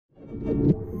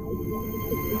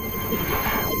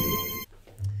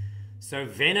So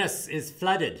Venice is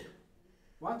flooded.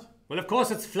 What? Well, of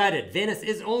course it's flooded. Venice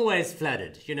is always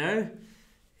flooded, you know.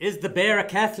 Is the bear a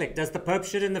Catholic? Does the Pope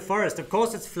shit in the forest? Of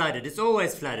course it's flooded. It's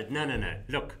always flooded. No, no, no.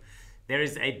 Look, there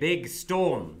is a big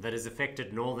storm that has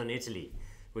affected northern Italy,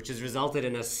 which has resulted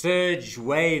in a surge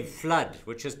wave flood,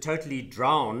 which has totally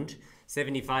drowned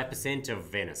 75%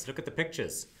 of Venice. Look at the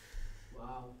pictures.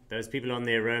 Wow. Those people on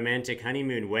their romantic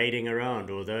honeymoon wading around,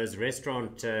 or those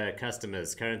restaurant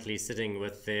customers currently sitting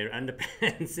with their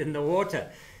underpants in the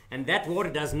water. And that water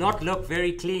does not look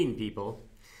very clean, people.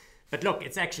 But look,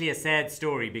 it's actually a sad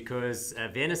story because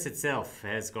Venice itself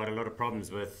has got a lot of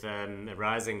problems with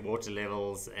rising water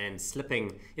levels and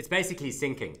slipping. It's basically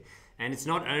sinking. And it's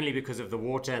not only because of the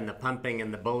water and the pumping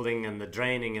and the building and the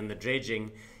draining and the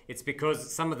dredging. It's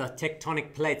because some of the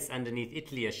tectonic plates underneath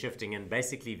Italy are shifting and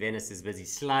basically Venice is busy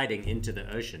sliding into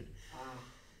the ocean.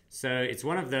 So it's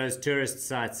one of those tourist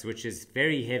sites which is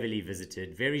very heavily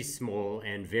visited, very small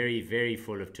and very, very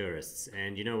full of tourists.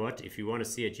 And you know what? If you want to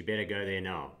see it, you better go there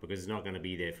now because it's not going to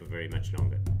be there for very much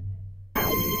longer.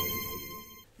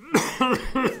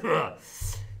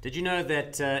 Did you know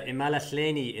that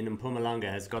eMalahleni in Mpumalanga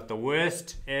has got the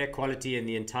worst air quality in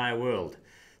the entire world?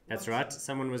 That's right.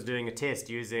 Someone was doing a test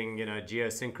using,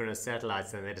 geosynchronous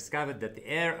satellites, and they discovered that the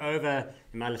air over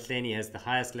eMalahleni has the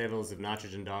highest levels of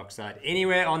nitrogen dioxide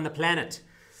anywhere on the planet.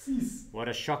 What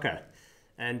a shocker.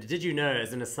 And did you know,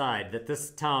 as an aside, that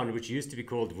this town, which used to be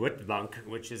called Witbank,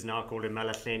 which is now called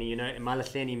eMalahleni,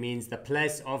 eMalahleni means the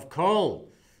place of coal.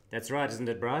 That's right, isn't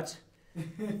it, Bright?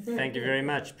 Thank you very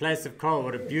much. Place of coal.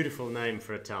 What a beautiful name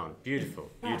for a town. Beautiful,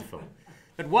 beautiful.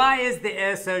 But why is the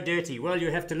air so dirty? Well,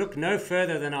 you have to look no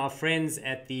further than our friends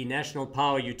at the national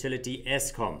power utility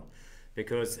Eskom,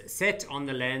 because set on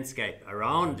the landscape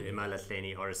around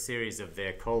eMalahleni are a series of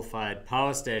their coal-fired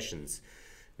power stations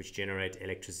which generate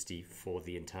electricity for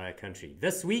the entire country.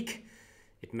 This week,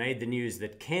 it made the news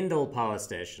that Kendal Power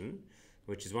Station,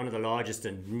 which is one of the largest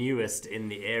and newest in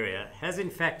the area, has in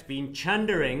fact been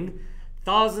chundering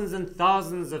thousands and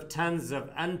thousands of tons of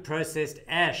unprocessed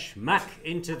ash muck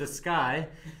into the sky.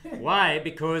 Why?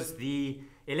 Because the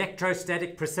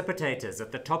electrostatic precipitators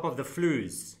at the top of the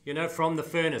flues, from the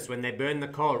furnace when they burn the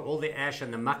coal, all the ash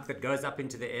and the muck that goes up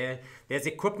into the air, there's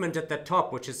equipment at the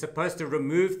top which is supposed to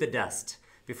remove the dust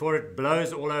before it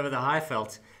blows all over the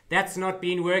Highveld. That's not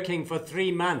been working for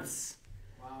 3 months.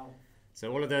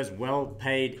 So all of those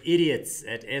well-paid idiots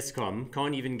at Eskom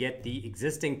can't even get the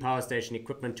existing power station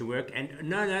equipment to work. And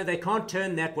no, they can't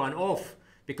turn that one off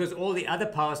because all the other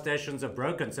power stations are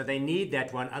broken. So they need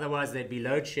that one, otherwise they'd be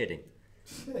load shedding.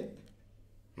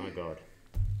 My God.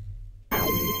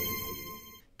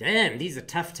 Damn, these are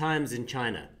tough times in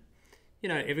China.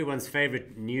 Everyone's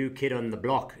favorite new kid on the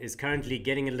block is currently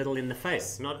getting a little in the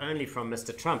face, not only from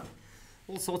Mr. Trump,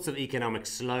 all sorts of economic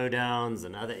slowdowns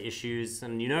and other issues.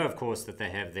 And of course, that they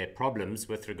have their problems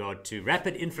with regard to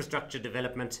rapid infrastructure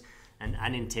development and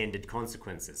unintended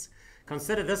consequences.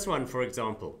 Consider this one, for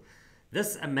example.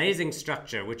 This amazing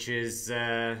structure, which is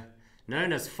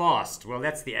known as FAST, well,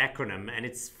 that's the acronym, and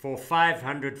it's for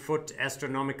 500-foot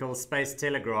astronomical space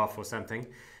telegraph or something.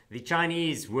 The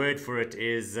Chinese word for it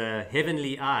is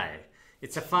Heavenly Eye.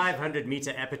 It's a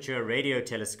 500-meter aperture radio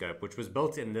telescope, which was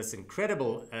built in this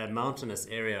incredible mountainous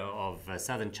area of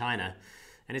southern China.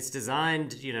 And it's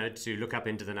designed, to look up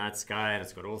into the night sky, and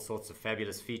it's got all sorts of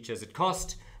fabulous features. It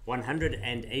cost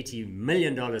 $180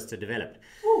 million to develop.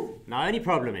 Ooh. Now, only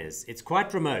problem is, it's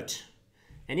quite remote.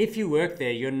 And if you work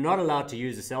there, you're not allowed to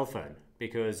use a cell phone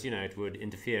because, it would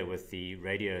interfere with the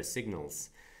radio signals.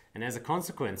 And as a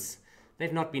consequence,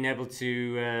 they've not been able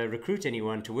to recruit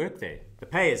anyone to work there. The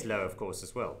pay is low, of course,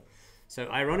 as well. So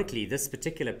ironically, this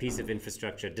particular piece of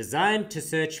infrastructure designed to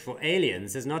search for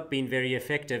aliens has not been very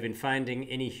effective in finding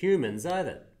any humans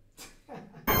either.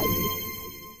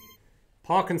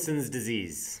 Parkinson's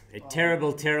disease, a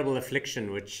terrible, terrible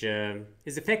affliction which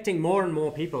is affecting more and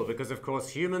more people because, of course,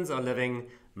 humans are living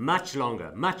much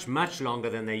longer, much, much longer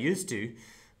than they used to.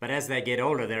 But as they get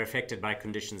older, they're affected by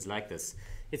conditions like this.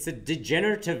 It's a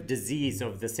degenerative disease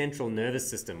of the central nervous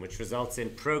system, which results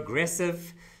in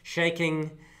progressive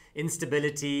shaking,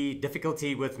 instability,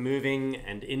 difficulty with moving,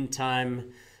 and in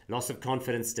time, loss of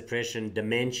confidence, depression,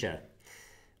 dementia.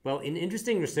 Well, in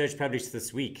interesting research published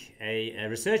this week, a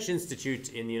research institute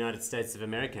in the United States of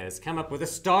America has come up with a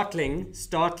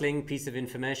startling piece of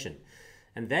information.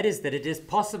 And that is that it is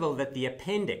possible that the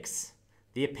appendix,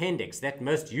 that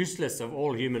most useless of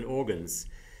all human organs,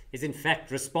 is in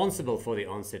fact responsible for the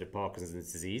onset of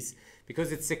Parkinson's disease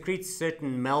because it secretes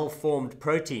certain malformed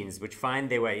proteins which find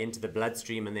their way into the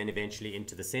bloodstream and then eventually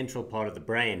into the central part of the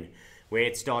brain, where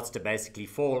it starts to basically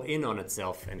fall in on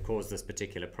itself and cause this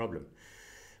particular problem.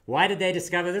 Why did they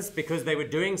discover this? Because they were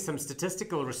doing some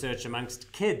statistical research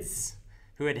amongst kids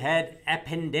who had had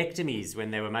appendectomies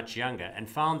when they were much younger and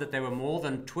found that they were more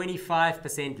than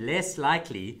 25% less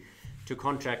likely to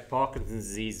contract Parkinson's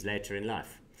disease later in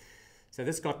life. So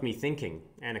this got me thinking,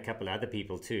 and a couple of other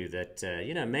people too, that,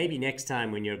 maybe next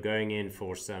time when you're going in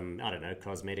for some,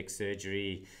 cosmetic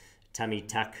surgery, tummy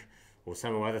tuck, or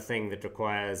some other thing that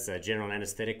requires general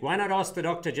anesthetic, why not ask the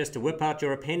doctor just to whip out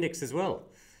your appendix as well?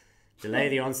 Delay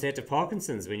the onset of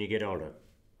Parkinson's when you get older.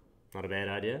 Not a bad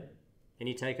idea.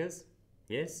 Any takers?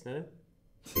 Yes? No?